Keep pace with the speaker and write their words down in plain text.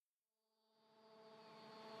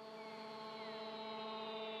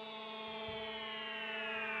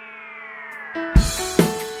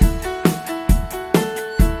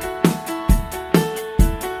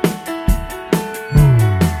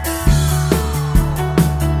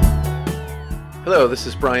Hello, this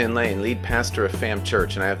is Brian Lane, lead pastor of FAM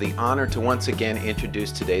Church, and I have the honor to once again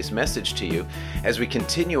introduce today's message to you as we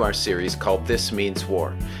continue our series called This Means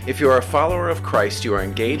War. If you are a follower of Christ, you are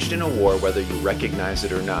engaged in a war whether you recognize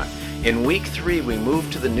it or not. In week 3, we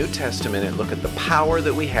move to the New Testament and look at the power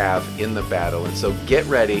that we have in the battle, and so get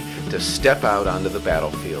ready to step out onto the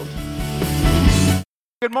battlefield.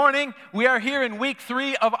 Good morning. We are here in week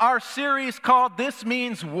 3 of our series called This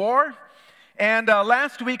Means War. And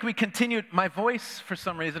last week we continued. My voice, for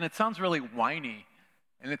some reason, it sounds really whiny.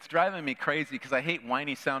 And it's driving me crazy because I hate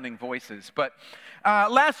whiny sounding voices. But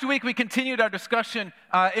last week we continued our discussion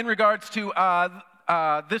in regards to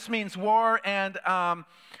This Means War. And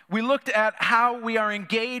we looked at how we are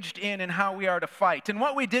engaged in and how we are to fight. And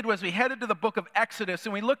what we did was we headed to the book of Exodus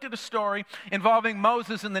and we looked at a story involving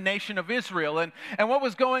Moses and the nation of Israel. And what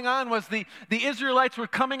was going on was the Israelites were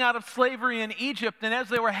coming out of slavery in Egypt, and as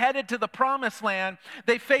they were headed to the promised land,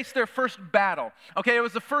 they faced their first battle. Okay, it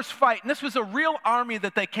was the first fight, and this was a real army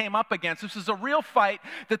that they came up against. This was a real fight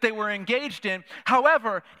that they were engaged in.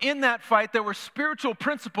 However, in that fight, there were spiritual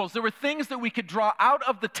principles. There were things that we could draw out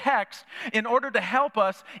of the text in order to help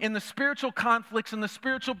us in the spiritual conflicts and the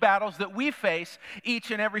spiritual battles that we face each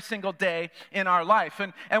and every single day in our life.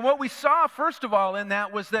 And what we saw, first of all, in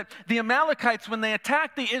that was that the Amalekites, when they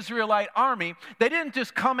attacked the Israelite army, they didn't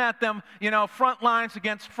just come at them, front lines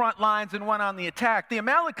against front lines and went on the attack. The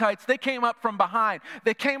Amalekites, they came up from behind.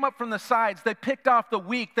 They came up from the sides. They picked off the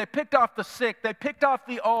weak. They picked off the sick. They picked off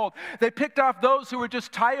the old. They picked off those who were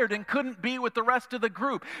just tired and couldn't be with the rest of the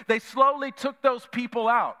group. They slowly took those people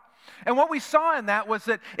out. And what we saw in that was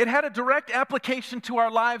that it had a direct application to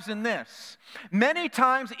our lives in this. Many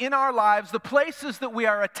times in our lives, the places that we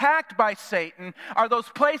are attacked by Satan are those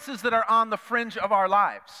places that are on the fringe of our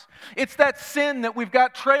lives. It's that sin that we've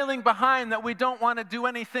got trailing behind that we don't want to do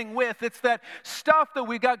anything with. It's that stuff that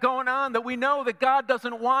we got going on that we know that God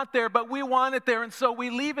doesn't want there, but we want it there, and so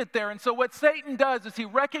we leave it there. And so what Satan does is he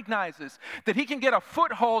recognizes that he can get a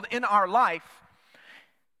foothold in our life.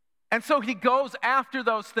 And so he goes after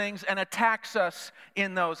those things and attacks us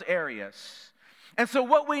in those areas. And so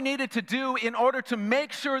what we needed to do in order to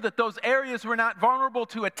make sure that those areas were not vulnerable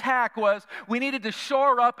to attack was we needed to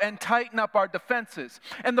shore up and tighten up our defenses.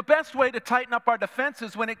 And the best way to tighten up our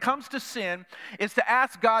defenses when it comes to sin is to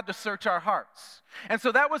ask God to search our hearts. And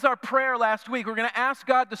so that was our prayer last week. We're going to ask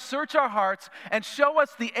God to search our hearts and show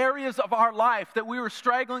us the areas of our life that we were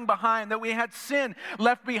straggling behind, that we had sin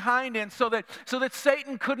left behind in, so that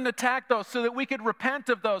Satan couldn't attack those, so that we could repent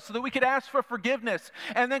of those, so that we could ask for forgiveness,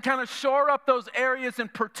 and then kind of shore up those areas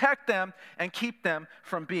and protect them and keep them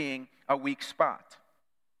from being a weak spot.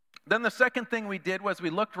 Then the second thing we did was we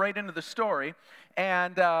looked right into the story,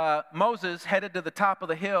 and Moses headed to the top of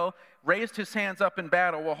the hill, raised his hands up in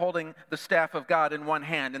battle while holding the staff of God in one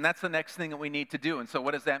hand. And that's the next thing that we need to do. And so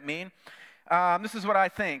what does that mean? This is what I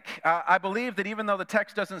think. I believe that even though the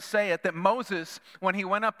text doesn't say it, that Moses, when he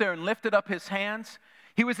went up there and lifted up his hands,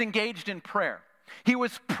 he was engaged in prayer. He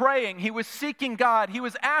was praying, he was seeking God, he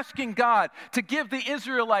was asking God to give the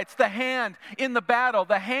Israelites the hand in the battle,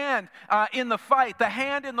 the hand in the fight, the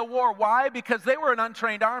hand in the war. Why? Because they were an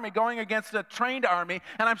untrained army going against a trained army,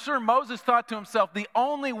 and I'm sure Moses thought to himself, the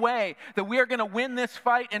only way that we are going to win this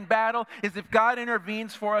fight in battle is if God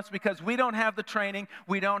intervenes for us, because we don't have the training,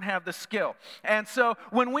 we don't have the skill. And so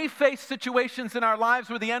when we face situations in our lives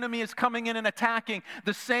where the enemy is coming in and attacking,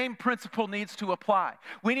 the same principle needs to apply.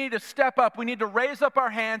 We need to step up, we need to raise up our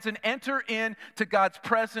hands and enter into God's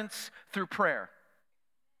presence through prayer.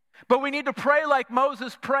 But we need to pray like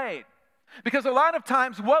Moses prayed. Because a lot of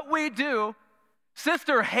times what we do,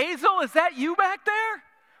 Sister Hazel, is that you back there?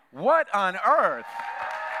 What on earth?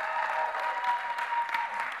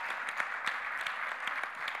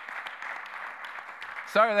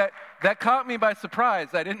 Sorry, that caught me by surprise.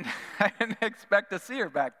 I didn't expect to see her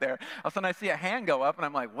back there. All of a sudden I see a hand go up and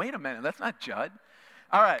I'm like, wait a minute, that's not Judd.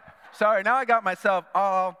 All right, sorry, now I got myself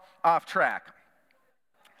all off track.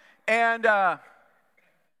 And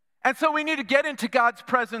so we need to get into God's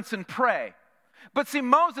presence and pray. But see,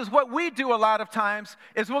 Moses, what we do a lot of times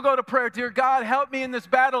is we'll go to prayer, dear God, help me in this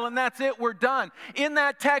battle, and that's it, we're done. In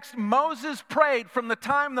that text, Moses prayed from the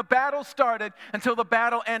time the battle started until the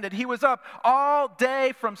battle ended. He was up all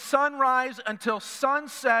day from sunrise until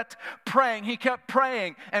sunset praying. He kept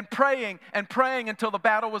praying and praying and praying until the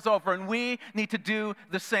battle was over, and we need to do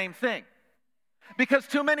the same thing. Because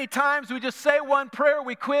too many times we just say one prayer,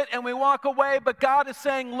 we quit, and we walk away. But God is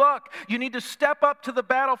saying, look, you need to step up to the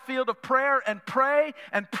battlefield of prayer and pray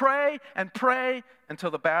and pray and pray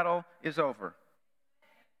until the battle is over.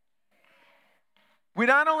 We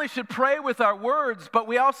not only should pray with our words, but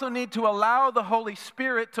we also need to allow the Holy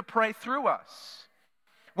Spirit to pray through us.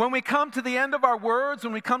 When we come to the end of our words,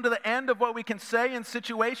 when we come to the end of what we can say in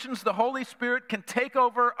situations, the Holy Spirit can take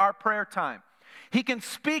over our prayer time. He can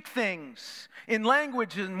speak things in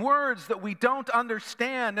language and words that we don't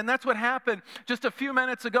understand. And that's what happened just a few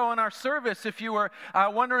minutes ago in our service. If you were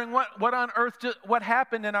wondering what on earth, what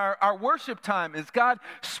happened in our worship time, is God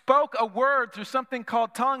spoke a word through something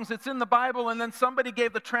called tongues. It's in the Bible, and then somebody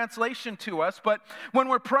gave the translation to us. But when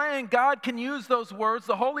we're praying, God can use those words.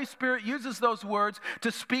 The Holy Spirit uses those words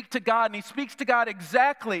to speak to God. And He speaks to God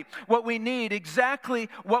exactly what we need, exactly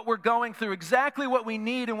what we're going through, exactly what we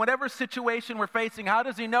need in whatever situation we're facing. How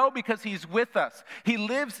does He know? Because He's with us. He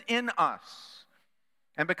lives in us.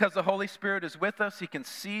 And because the Holy Spirit is with us, He can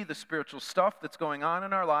see the spiritual stuff that's going on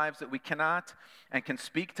in our lives that we cannot, and can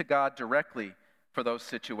speak to God directly for those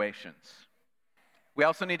situations. We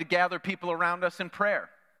also need to gather people around us in prayer.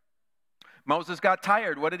 Moses got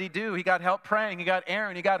tired. What did he do? He got help praying. He got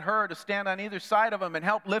Aaron, he got Hur to stand on either side of him and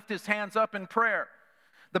help lift his hands up in prayer.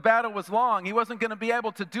 The battle was long. He wasn't going to be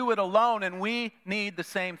able to do it alone, and we need the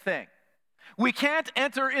same thing. We can't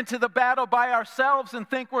enter into the battle by ourselves and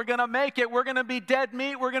think we're going to make it. We're going to be dead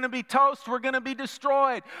meat. We're going to be toast. We're going to be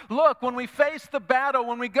destroyed. Look, when we face the battle,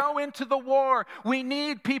 when we go into the war, we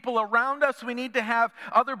need people around us. We need to have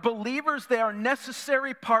other believers. They are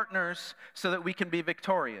necessary partners so that we can be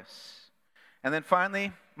victorious. And then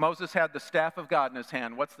finally, Moses had the staff of God in his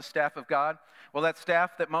hand. What's the staff of God? Well, that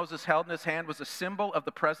staff that Moses held in his hand was a symbol of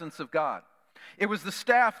the presence of God. It was the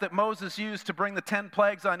staff that Moses used to bring the 10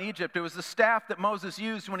 plagues on Egypt. It was the staff that Moses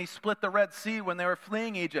used when he split the Red Sea when they were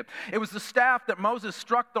fleeing Egypt. It was the staff that Moses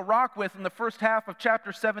struck the rock with in the first half of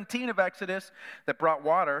chapter 17 of Exodus that brought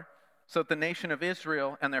water so that the nation of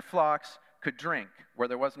Israel and their flocks could drink where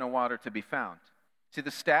there was no water to be found. See, the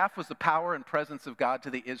staff was the power and presence of God to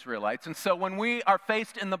the Israelites. And so when we are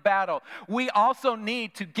faced in the battle, we also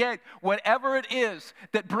need to get whatever it is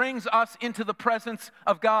that brings us into the presence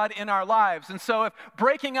of God in our lives. And so if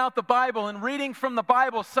breaking out the Bible and reading from the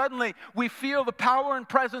Bible, suddenly we feel the power and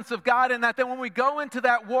presence of God in that, then when we go into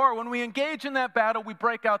that war, when we engage in that battle, we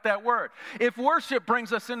break out that word. If worship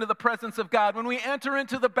brings us into the presence of God, when we enter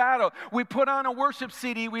into the battle, we put on a worship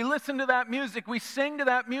CD, we listen to that music, we sing to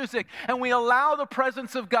that music, and we allow the presence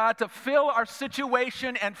of God to fill our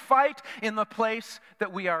situation and fight in the place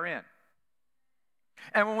that we are in.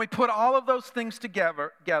 And when we put all of those things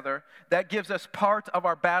together, that gives us part of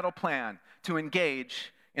our battle plan to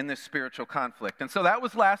engage in this spiritual conflict. And so that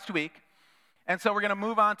was last week. And so we're going to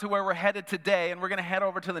move on to where we're headed today, and we're going to head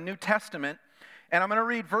over to the New Testament. And I'm going to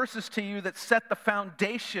read verses to you that set the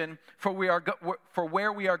foundation for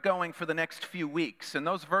where we are going for the next few weeks. And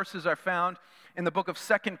those verses are found in the book of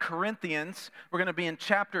 2 Corinthians. We're going to be in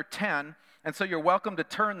chapter 10. And so you're welcome to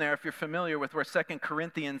turn there if you're familiar with where 2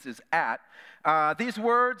 Corinthians is at. These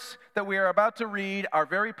words that we are about to read are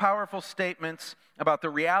very powerful statements about the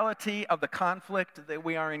reality of the conflict that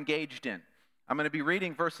we are engaged in. I'm going to be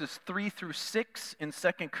reading verses 3 through 6 in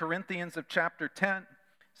 2 Corinthians of chapter 10.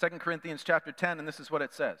 2 Corinthians chapter 10, and this is what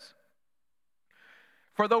it says.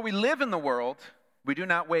 For though we live in the world, we do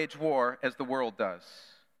not wage war as the world does.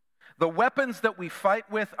 The weapons that we fight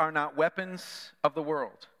with are not weapons of the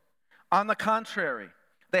world. On the contrary,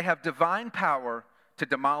 they have divine power to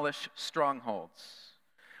demolish strongholds.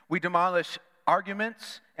 We demolish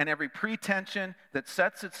arguments and every pretension that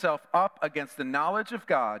sets itself up against the knowledge of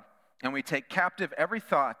God, and we take captive every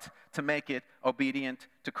thought to make it obedient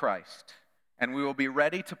to Christ. And we will be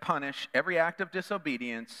ready to punish every act of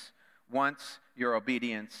disobedience once your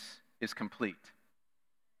obedience is complete.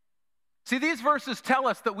 See, these verses tell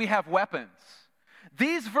us that we have weapons.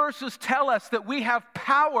 These verses tell us that we have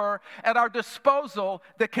power at our disposal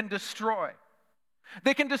that can destroy.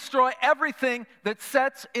 They can destroy everything that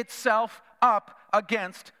sets itself up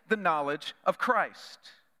against the knowledge of Christ.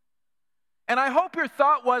 And I hope your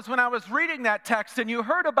thought was when I was reading that text and you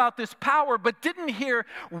heard about this power but didn't hear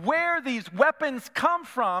where these weapons come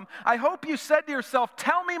from, I hope you said to yourself,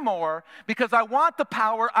 tell me more, because I want the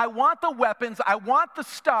power, I want the weapons, I want the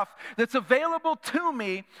stuff that's available to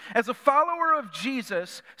me as a follower of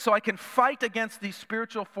Jesus so I can fight against these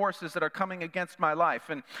spiritual forces that are coming against my life.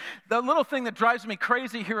 And the little thing that drives me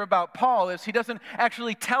crazy here about Paul is he doesn't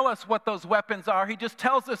actually tell us what those weapons are. He just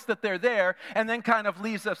tells us that they're there and then kind of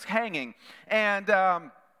leaves us hanging. And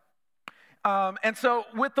And so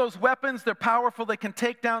with those weapons, they're powerful. They can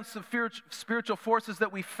take down some spiritual forces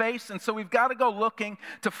that we face. And so we've got to go looking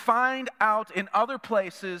to find out in other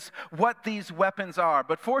places what these weapons are.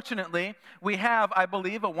 But fortunately, we have, I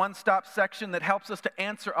believe, a one-stop section that helps us to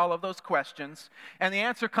answer all of those questions. And the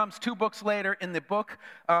answer comes 2 books later in the book,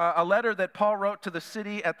 a letter that Paul wrote to the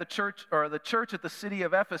city at the church, or the church at the city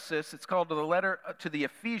of Ephesus. It's called the letter to the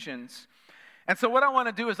Ephesians. And so what I want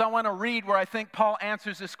to do is I want to read where I think Paul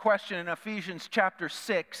answers this question in Ephesians chapter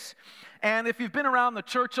 6. And if you've been around the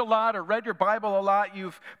church a lot or read your Bible a lot,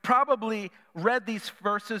 you've probably read these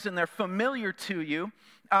verses and they're familiar to you.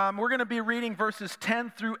 We're going to be reading verses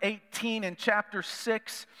 10 through 18 in chapter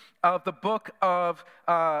 6 of the book of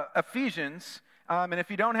Ephesians. And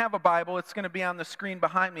if you don't have a Bible, it's going to be on the screen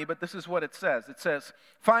behind me, but this is what it says. It says,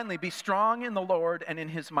 "Finally, be strong in the Lord and in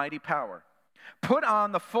his mighty power. Put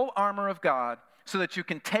on the full armor of God so that you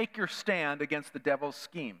can take your stand against the devil's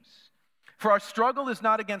schemes. For our struggle is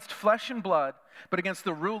not against flesh and blood, but against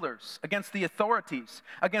the rulers, against the authorities,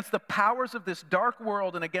 against the powers of this dark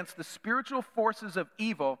world, and against the spiritual forces of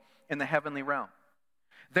evil in the heavenly realm.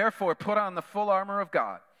 Therefore, put on the full armor of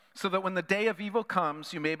God, so that when the day of evil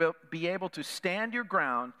comes, you may be able to stand your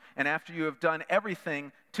ground, and after you have done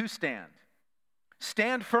everything, to stand.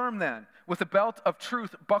 Stand firm then, with the belt of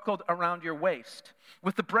truth buckled around your waist,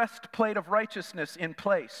 with the breastplate of righteousness in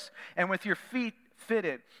place, and with your feet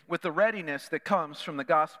fitted with the readiness that comes from the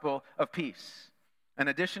gospel of peace. In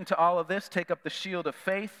addition to all of this, take up the shield of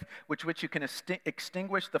faith, with which you can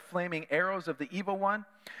extinguish the flaming arrows of the evil one.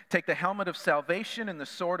 Take the helmet of salvation and the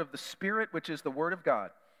sword of the Spirit, which is the word of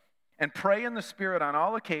God. And pray in the Spirit on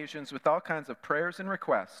all occasions with all kinds of prayers and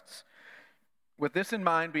requests. With this in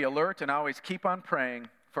mind, be alert and always keep on praying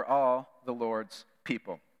for all the Lord's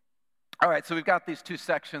people." All right, so we've got these 2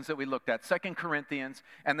 sections that we looked at, 2 Corinthians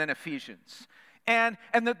and then Ephesians. And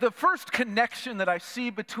the first connection that I see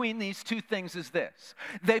between these 2 things is this.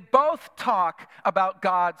 They both talk about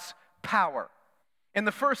God's power. In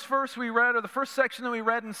the first verse we read, or the first section that we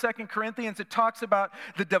read in 2 Corinthians, it talks about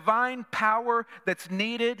the divine power that's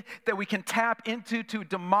needed, that we can tap into to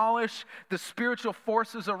demolish the spiritual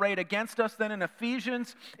forces arrayed against us. Then in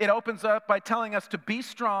Ephesians, it opens up by telling us to be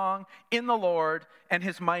strong in the Lord and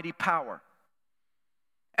his mighty power.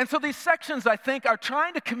 And so these sections, I think, are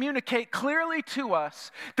trying to communicate clearly to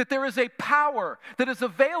us that there is a power that is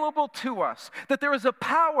available to us, that there is a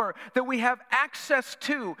power that we have access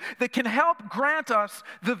to that can help grant us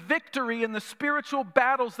the victory in the spiritual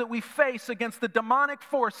battles that we face against the demonic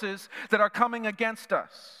forces that are coming against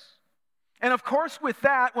us. And of course, with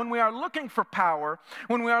that, when we are looking for power,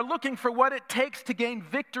 when we are looking for what it takes to gain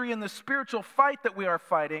victory in the spiritual fight that we are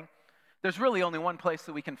fighting, there's really only one place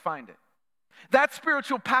that we can find it. That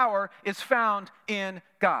spiritual power is found in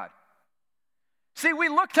God. See, we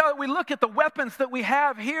look at the weapons that we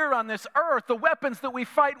have here on this earth, the weapons that we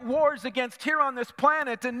fight wars against here on this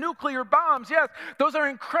planet, and nuclear bombs. Yes, those are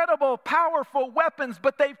incredible, powerful weapons,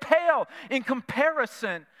 but they pale in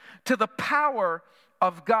comparison to the power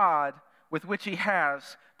of God with which he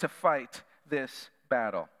has to fight this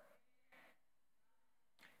battle.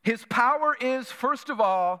 His power is, first of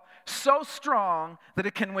all, so strong that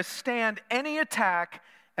it can withstand any attack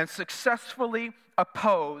and successfully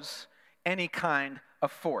oppose any kind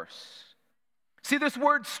of force. See this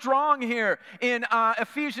word strong here in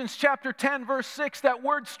Ephesians chapter 10, verse 6. That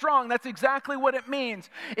word strong, that's exactly what it means.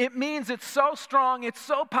 It means it's so strong, it's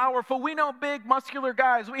so powerful. We know big, muscular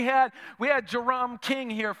guys. We had Jerome King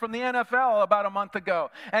here from the NFL about a month ago.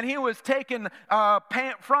 And he was taking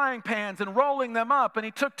frying pans and rolling them up. And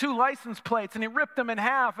he took 2 license plates and he ripped them in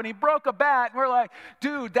half. And he broke a bat. And we're like,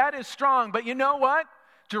 dude, that is strong. But you know what?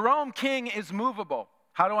 Jerome King is movable.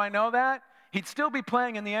 How do I know that? He'd still be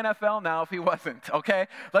playing in the NFL now if he wasn't, okay?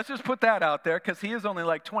 Let's just put that out there because he is only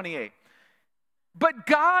like 28. But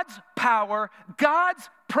God's power, God's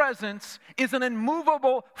presence is an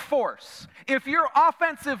immovable force. If your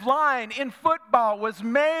offensive line in football was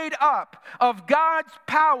made up of God's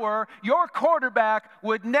power, your quarterback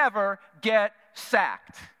would never get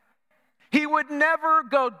sacked. He would never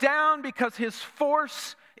go down because his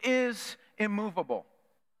force is immovable.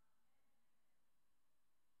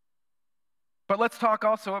 But let's talk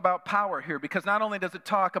also about power here, because not only does it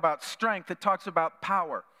talk about strength, it talks about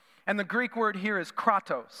power. And the Greek word here is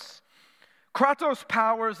kratos. Kratos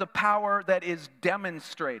power is a power that is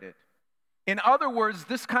demonstrated. In other words,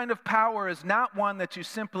 this kind of power is not one that you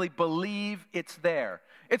simply believe it's there.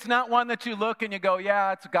 It's not one that you look and you go,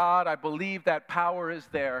 yeah, it's God, I believe that power is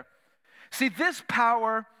there. See, this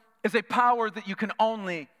power is a power that you can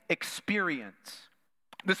only experience.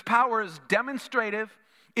 This power is demonstrative,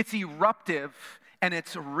 it's eruptive, and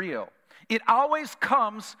it's real. it always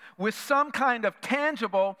comes with some kind of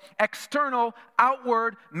tangible, external,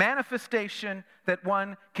 outward manifestation that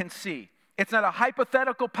one can see. It's not a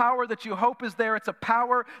hypothetical power that you hope is there. It's a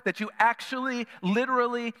power that you actually,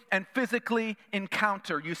 literally, and physically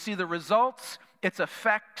encounter. You see the results, its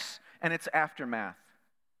effects, and its aftermath.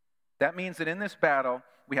 That means that in this battle,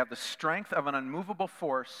 we have the strength of an unmovable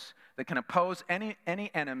force that can oppose any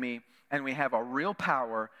enemy, and we have a real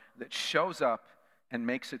power that shows up and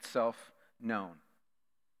makes itself known.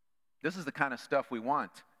 This is the kind of stuff we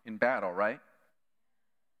want in battle, right?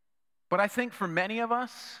 But I think for many of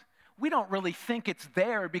us, we don't really think it's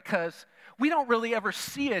there because we don't really ever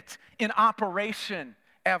see it in operation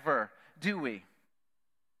ever, do we?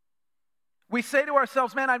 We say to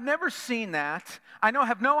ourselves, man, I've never seen that. I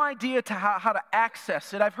have no idea how to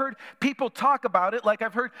access it. I've heard people talk about it, like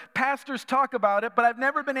I've heard pastors talk about it, but I've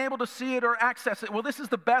never been able to see it or access it. Well, this is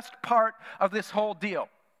the best part of this whole deal.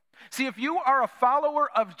 See, if you are a follower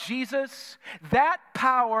of Jesus, that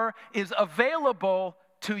power is available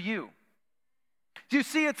to you. You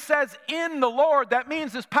see, it says in the Lord. That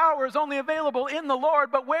means this power is only available in the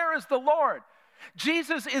Lord, but where is the Lord?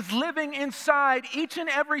 Jesus is living inside each and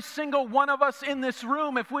every single one of us in this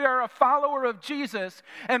room if we are a follower of Jesus.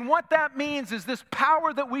 And what that means is this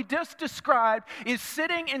power that we just described is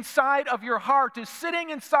sitting inside of your heart, is sitting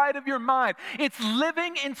inside of your mind. It's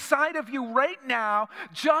living inside of you right now,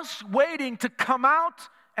 just waiting to come out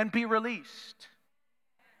and be released.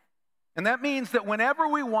 And that means that whenever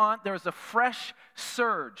we want, there's a fresh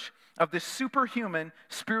surge of this superhuman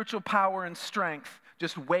spiritual power and strength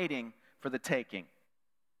just waiting for the taking.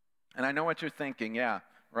 And I know what you're thinking. Yeah,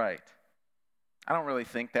 right. I don't really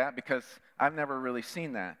think that because I've never really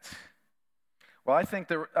seen that. Well, I think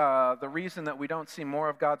the reason that we don't see more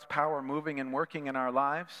of God's power moving and working in our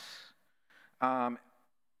lives,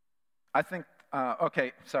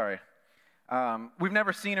 we've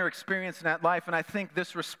never seen or experienced in that life, and I think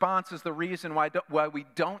this response is the reason why we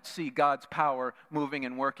don't see God's power moving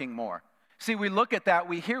and working more. See, we look at that,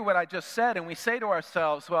 we hear what I just said, and we say to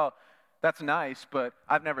ourselves, well, that's nice, but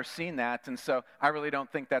I've never seen that, and so I really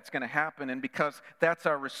don't think that's going to happen. And because that's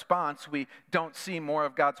our response, we don't see more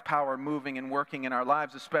of God's power moving and working in our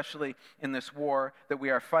lives, especially in this war that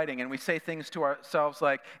we are fighting. And we say things to ourselves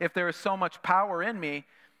like, if there is so much power in me,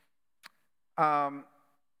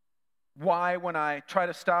 why, when I try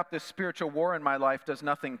to stop this spiritual war in my life, does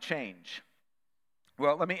nothing change?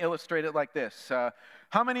 Well, let me illustrate it like this.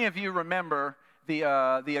 How many of you remember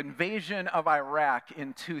the invasion of Iraq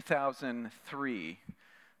in 2003?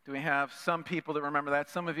 Do we have some people that remember that?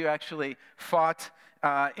 Some of you actually fought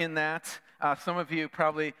in that. Some of you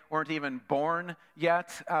probably weren't even born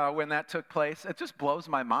yet when that took place. It just blows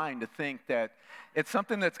my mind to think that it's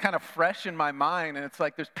something that's kind of fresh in my mind, and it's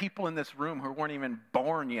like there's people in this room who weren't even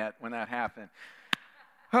born yet when that happened.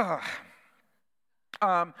 But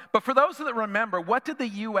for those that remember, what did the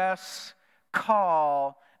U.S.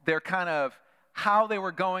 call their kind of how they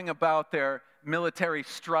were going about their military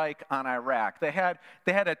strike on Iraq? They had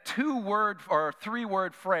a 2-word or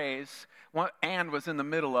 3-word phrase, and was in the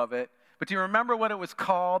middle of it. But do you remember what it was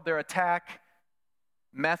called? Their attack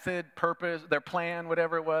method, purpose, their plan,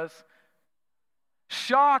 whatever it was?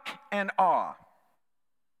 Shock and awe.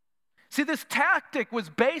 See, this tactic was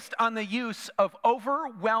based on the use of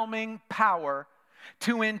overwhelming power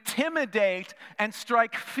to intimidate and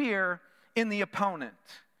strike fear in the opponent.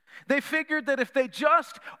 They figured that if they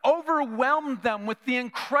just overwhelmed them with the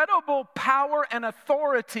incredible power and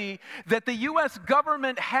authority that the U.S.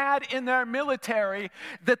 government had in their military,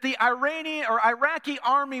 that the Iraqi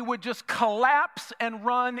army would just collapse and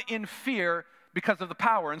run in fear because of the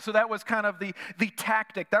power. And so that was kind of the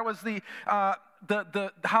tactic. That was the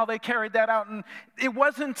how they carried that out. And it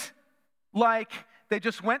wasn't like they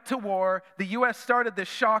just went to war, the U.S. started this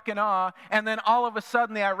shock and awe, and then all of a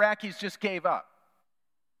sudden the Iraqis just gave up.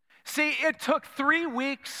 See, it took 3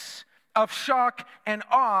 weeks of shock and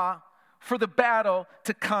awe for the battle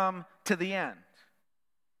to come to the end.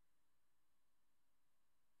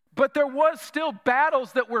 But there was still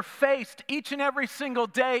battles that were faced each and every single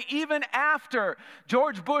day, even after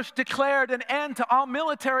George Bush declared an end to all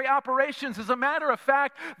military operations. As a matter of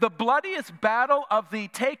fact, the bloodiest battle of the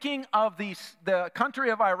taking of the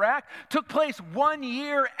country of Iraq took place 1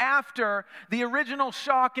 year after the original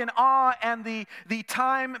shock and awe and the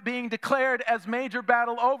time being declared as major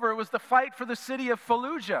battle over. It was the fight for the city of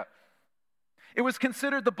Fallujah. It was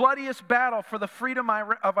considered the bloodiest battle for the freedom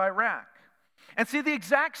of Iraq. And see, the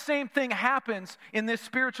exact same thing happens in this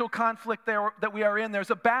spiritual conflict that we are in. There's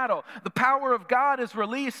a battle. The power of God is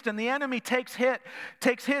released and the enemy takes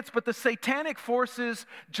hits, but the satanic forces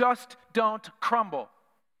just don't crumble.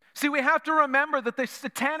 See, we have to remember that the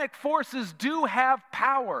satanic forces do have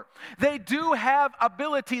power. They do have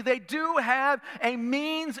ability. They do have a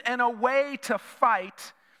means and a way to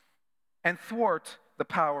fight and thwart the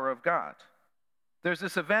power of God. There's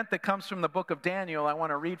this event that comes from the book of Daniel I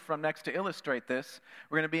want to read from next to illustrate this.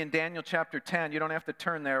 We're going to be in Daniel chapter 10. You don't have to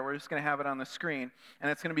turn there. We're just going to have it on the screen.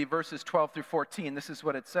 And it's going to be verses 12 through 14. This is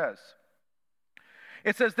what it says.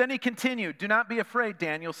 It says, "Then he continued, 'Do not be afraid,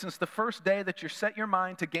 Daniel, since the first day that you set your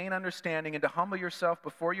mind to gain understanding and to humble yourself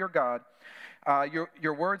before your God,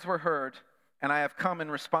 your words were heard, and I have come in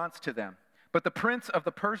response to them. But the prince of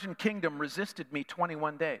the Persian kingdom resisted me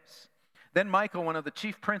 21 days. Then Michael, one of the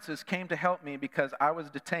chief princes, came to help me because I was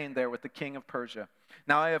detained there with the king of Persia.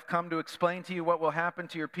 Now I have come to explain to you what will happen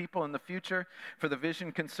to your people in the future, for the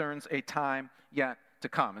vision concerns a time yet to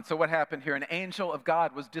come.'" And so what happened here? An angel of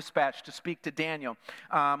God was dispatched to speak to Daniel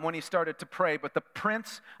when he started to pray. But the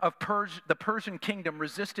prince of the Persian kingdom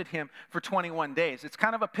resisted him for 21 days. It's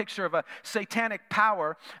kind of a picture of a satanic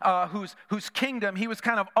power whose kingdom, he was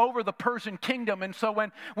kind of over the Persian kingdom. And so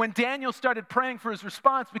when Daniel started praying for his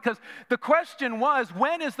response, because the question was,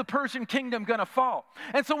 when is the Persian kingdom going to fall?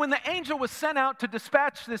 And so when the angel was sent out to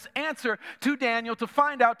dispatch this answer to Daniel to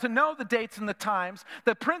find out, to know the dates and the times,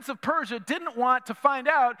 the prince of Persia didn't want to find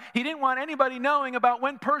out. He didn't want anybody knowing about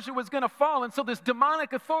when Persia was going to fall. And so this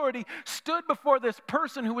demonic authority stood before this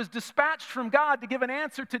person who was dispatched from God to give an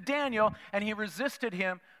answer to Daniel, and he resisted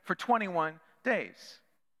him for 21 days.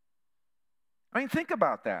 I mean, think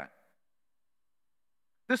about that.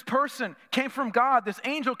 This person came from God. This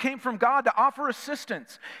angel came from God to offer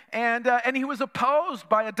assistance. And he was opposed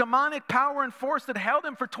by a demonic power and force that held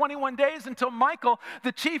him for 21 days until Michael,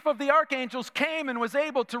 the chief of the archangels, came and was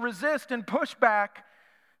able to resist and push back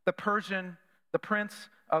the prince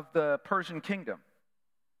of the Persian kingdom.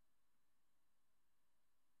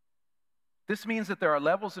 This means that there are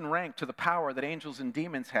levels in rank to the power that angels and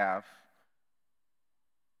demons have.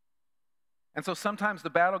 And so sometimes the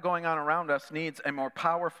battle going on around us needs a more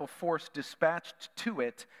powerful force dispatched to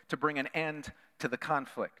it to bring an end to the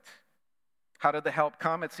conflict. How did the help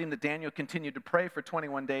come? It seemed that Daniel continued to pray for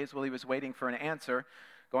 21 days while he was waiting for an answer,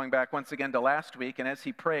 going back once again to last week. And as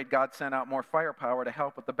he prayed, God sent out more firepower to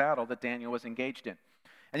help with the battle that Daniel was engaged in.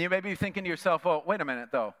 And you may be thinking to yourself, oh, wait a minute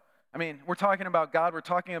though. I mean, we're talking about God. We're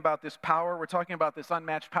talking about this power. We're talking about this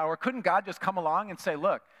unmatched power. Couldn't God just come along and say,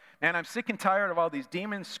 look, man, I'm sick and tired of all these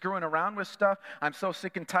demons screwing around with stuff. I'm so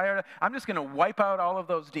sick and tired. I'm just going to wipe out all of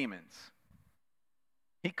those demons.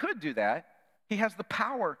 He could do that. He has the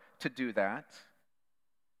power to do that.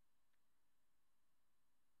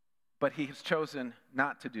 But he has chosen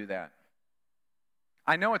not to do that.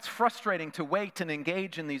 I know it's frustrating to wait and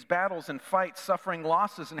engage in these battles and fights, suffering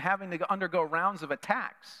losses and having to undergo rounds of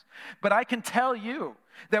attacks. But I can tell you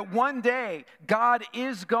that one day God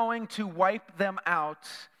is going to wipe them out,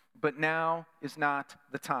 but now is not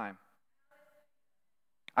the time.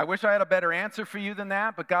 I wish I had a better answer for you than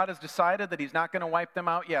that, but God has decided that he's not going to wipe them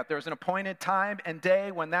out yet. There's an appointed time and day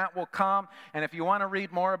when that will come, and if you want to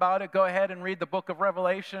read more about it, go ahead and read the book of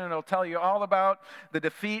Revelation, and it'll tell you all about the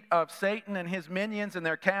defeat of Satan and his minions and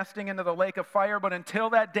their casting into the lake of fire. But until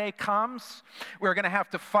that day comes, we're going to have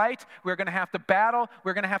to fight, we're going to have to battle,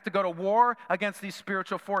 we're going to have to go to war against these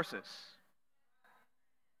spiritual forces.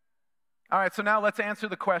 All right, so now let's answer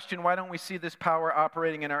the question, why don't we see this power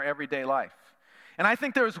operating in our everyday life? And I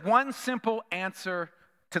think there's one simple answer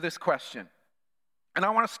to this question. And I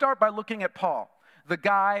want to start by looking at Paul, the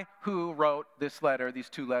guy who wrote this letter, these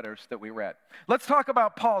two letters that we read. Let's talk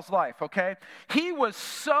about Paul's life, okay? He was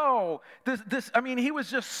he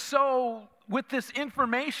was just so, with this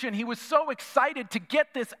information, he was so excited to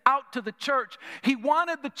get this out to the church. He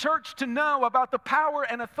wanted the church to know about the power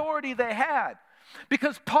and authority they had.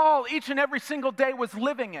 Because Paul, each and every single day, was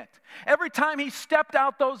living it. Every time he stepped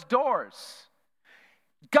out those doors,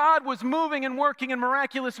 God was moving and working in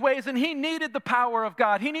miraculous ways, and he needed the power of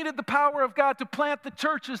God. He needed the power of God to plant the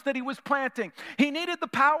churches that he was planting. He needed the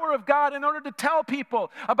power of God in order to tell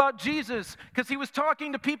people about Jesus, because he was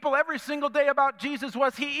talking to people every single day about Jesus.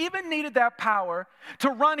 He even needed that power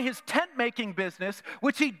to run his tent-making business,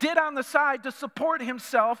 which he did on the side to support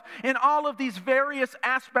himself in all of these various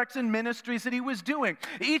aspects and ministries that he was doing.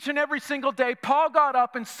 Each and every single day, Paul got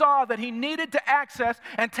up and saw that he needed to access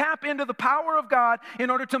and tap into the power of God in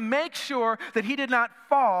order to make sure that he did not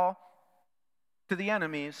fall to the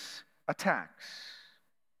enemy's attacks.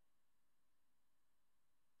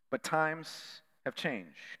 But times have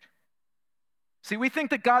changed. See, we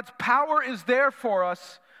think that God's power is there for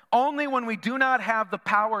us only when we do not have the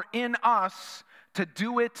power in us to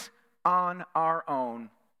do it on our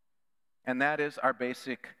own. And that is our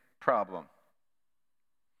basic problem.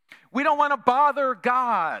 We don't want to bother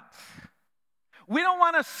God. We don't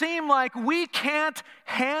want to seem like we can't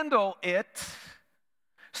handle it.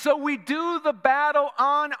 So we do the battle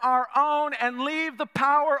on our own and leave the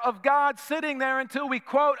power of God sitting there until we,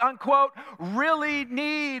 quote unquote, really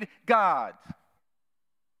need God.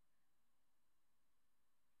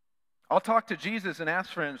 I'll talk to Jesus and ask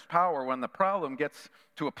for his power when the problem gets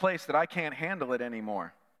to a place that I can't handle it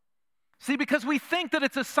anymore. See, because we think that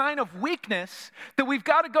it's a sign of weakness that we've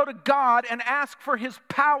got to go to God and ask for his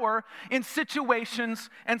power in situations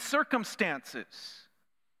and circumstances.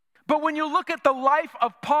 But when you look at the life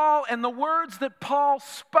of Paul and the words that Paul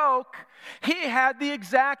spoke, he had the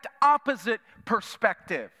exact opposite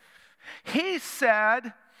perspective. He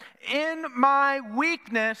said, "In my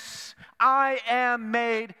weakness, I am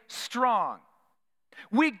made strong."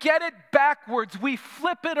 We get it backwards. We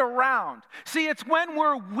flip it around. See, it's when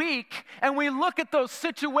we're weak and we look at those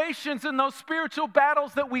situations and those spiritual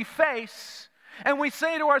battles that we face, and we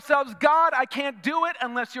say to ourselves, God, I can't do it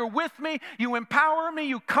unless you're with me. You empower me.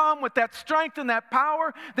 You come with that strength and that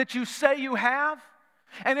power that you say you have.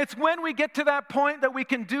 And it's when we get to that point that we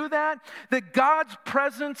can do that God's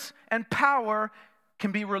presence and power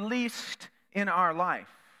can be released in our life.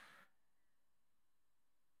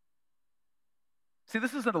 See,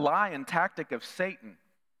 this is a lie and tactic of Satan.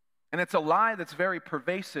 And it's a lie that's very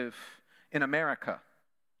pervasive in America.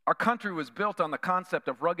 Our country was built on the concept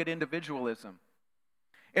of rugged individualism.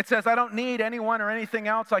 It says, I don't need anyone or anything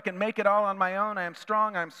else. I can make it all on my own. I am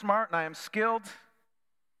strong, I am smart, and I am skilled.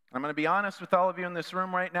 I'm going to be honest with all of you in this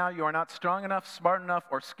room right now. You are not strong enough, smart enough,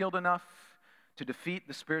 or skilled enough to defeat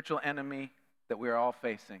the spiritual enemy that we are all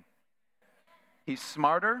facing. He's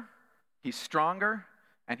smarter, he's stronger,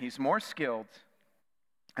 and he's more skilled.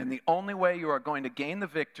 And the only way you are going to gain the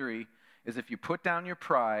victory is if you put down your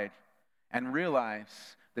pride and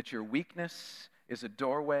realize that your weakness is a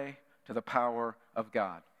doorway to the power of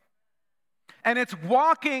God. And it's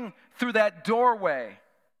walking through that doorway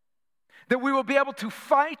that we will be able to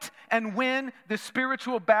fight and win the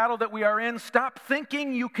spiritual battle that we are in. Stop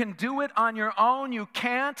thinking you can do it on your own. You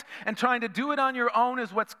can't. And trying to do it on your own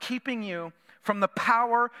is what's keeping you from the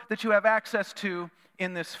power that you have access to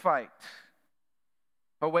in this fight.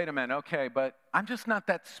 Oh, wait a minute, okay, but I'm just not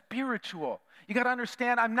that spiritual. You got to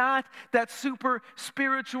understand, I'm not that super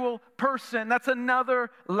spiritual person. That's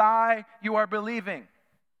another lie you are believing.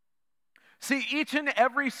 See, each and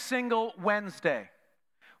every single Wednesday,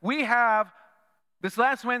 this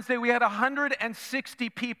last Wednesday, we had 160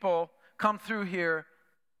 people come through here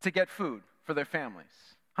to get food for their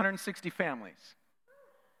families. 160 families.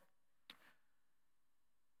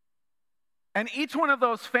 And each one of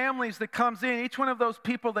those families that comes in, each one of those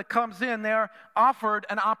people that comes in, they're offered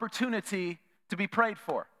an opportunity to be prayed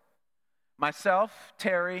for. Myself,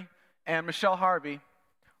 Terry, and Michelle Harvey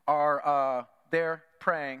are there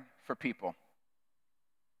praying for people.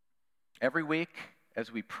 Every week,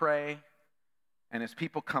 as we pray and as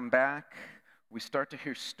people come back, we start to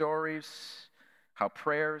hear stories how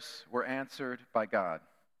prayers were answered by God.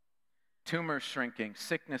 Tumors shrinking,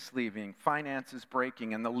 sickness leaving, finances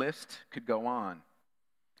breaking, and the list could go on.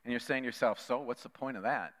 And you're saying to yourself, so what's the point of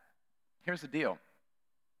that? Here's the deal.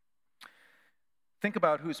 Think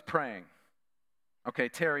about who's praying. Okay,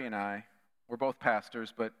 Terry and I, we're both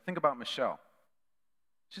pastors, but think about Michelle.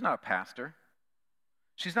 She's not a pastor.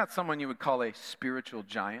 She's not someone you would call a spiritual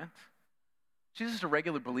giant. She's just a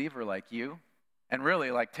regular believer like you, and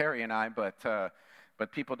really like Terry and I,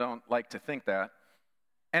 but people don't like to think that.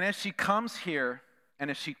 And as she comes here, and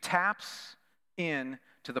as she taps in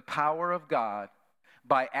to the power of God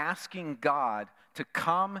by asking God to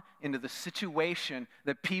come into the situation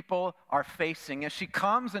that people are facing, as she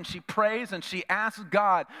comes and she prays and she asks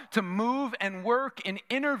God to move and work and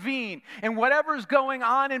intervene in whatever's going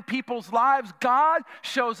on in people's lives, God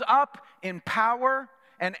shows up in power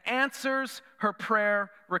and answers her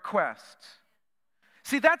prayer requests.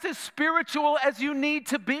 See, that's as spiritual as you need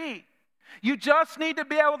to be. You just need to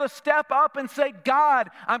be able to step up and say, God,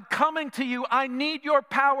 I'm coming to you. I need your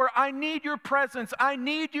power. I need your presence. I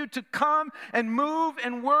need you to come and move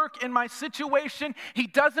and work in my situation. He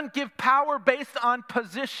doesn't give power based on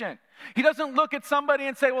position. He doesn't look at somebody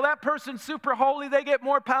and say, well, that person's super holy, they get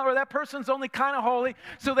more power. That person's only kind of holy,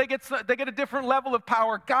 so they get a different level of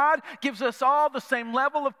power. God gives us all the same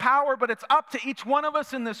level of power, but it's up to each one of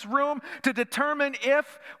us in this room to determine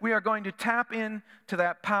if we are going to tap into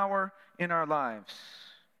that power in our lives.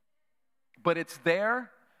 But it's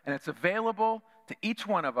there and it's available to each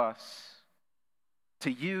one of us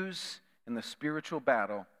to use in the spiritual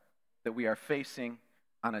battle that we are facing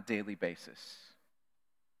on a daily basis.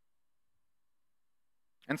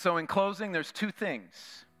 And so in closing, there's two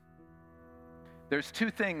things there's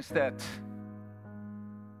two things that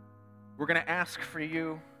we're going to ask for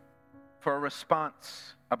you for a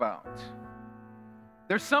response about.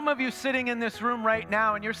 There's some of you sitting in this room right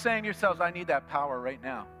now and you're saying to yourselves, I need that power right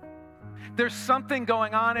now. There's something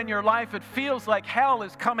going on in your life. It feels like hell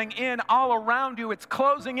is coming in all around you. It's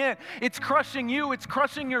closing in. It's crushing you. It's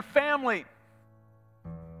crushing your family.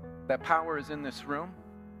 That power is in this room.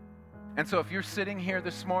 And so if you're sitting here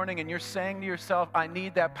this morning and you're saying to yourself, I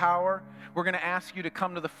need that power, we're going to ask you to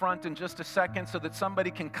come to the front in just a second so that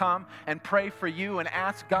somebody can come and pray for you and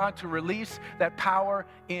ask God to release that power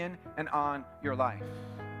in and on your life.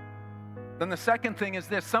 Then the second thing is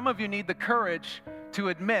this. Some of you need the courage to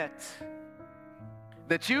admit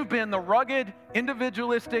that you've been the rugged,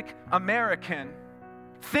 individualistic American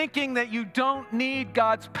thinking that you don't need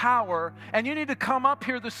God's power, and you need to come up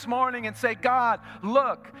here this morning and say, God,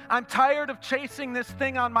 look, I'm tired of chasing this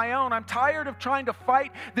thing on my own. I'm tired of trying to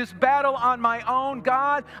fight this battle on my own.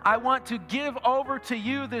 God, I want to give over to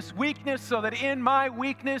you this weakness so that in my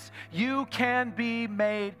weakness you can be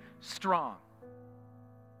made strong.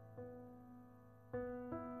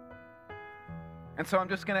 And so I'm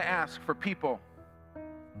just going to ask for people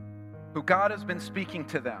who God has been speaking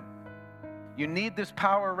to them. You need this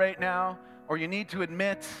power right now, or you need to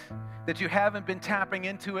admit that you haven't been tapping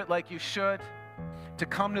into it like you should, to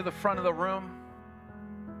come to the front of the room.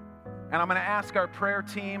 And I'm going to ask our prayer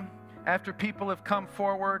team, after people have come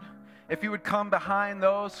forward, if you would come behind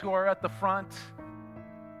those who are at the front.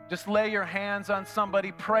 Just lay your hands on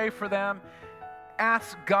somebody, pray for them.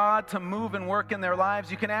 Ask God to move and work in their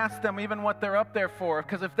lives. You can ask them even what they're up there for,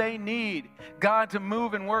 because if they need God to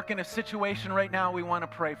move and work in a situation right now, we want to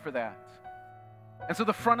pray for that. And so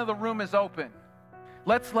the front of the room is open.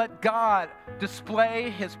 Let's let God display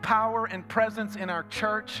His power and presence in our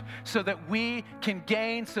church so that we can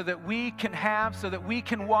gain, so that we can have, so that we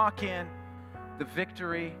can walk in the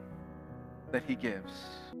victory that He gives.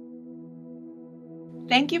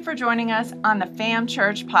 Thank you for joining us on the FAM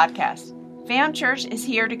Church podcast. FAM Church is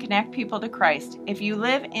here to connect people to Christ. If you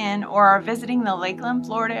live in or are visiting the Lakeland,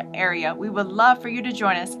 Florida area, we would love for you to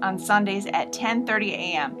join us on Sundays at 10:30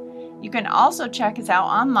 a.m. You can also check us out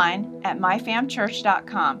online at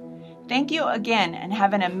myfamchurch.com. Thank you again and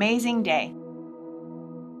have an amazing day.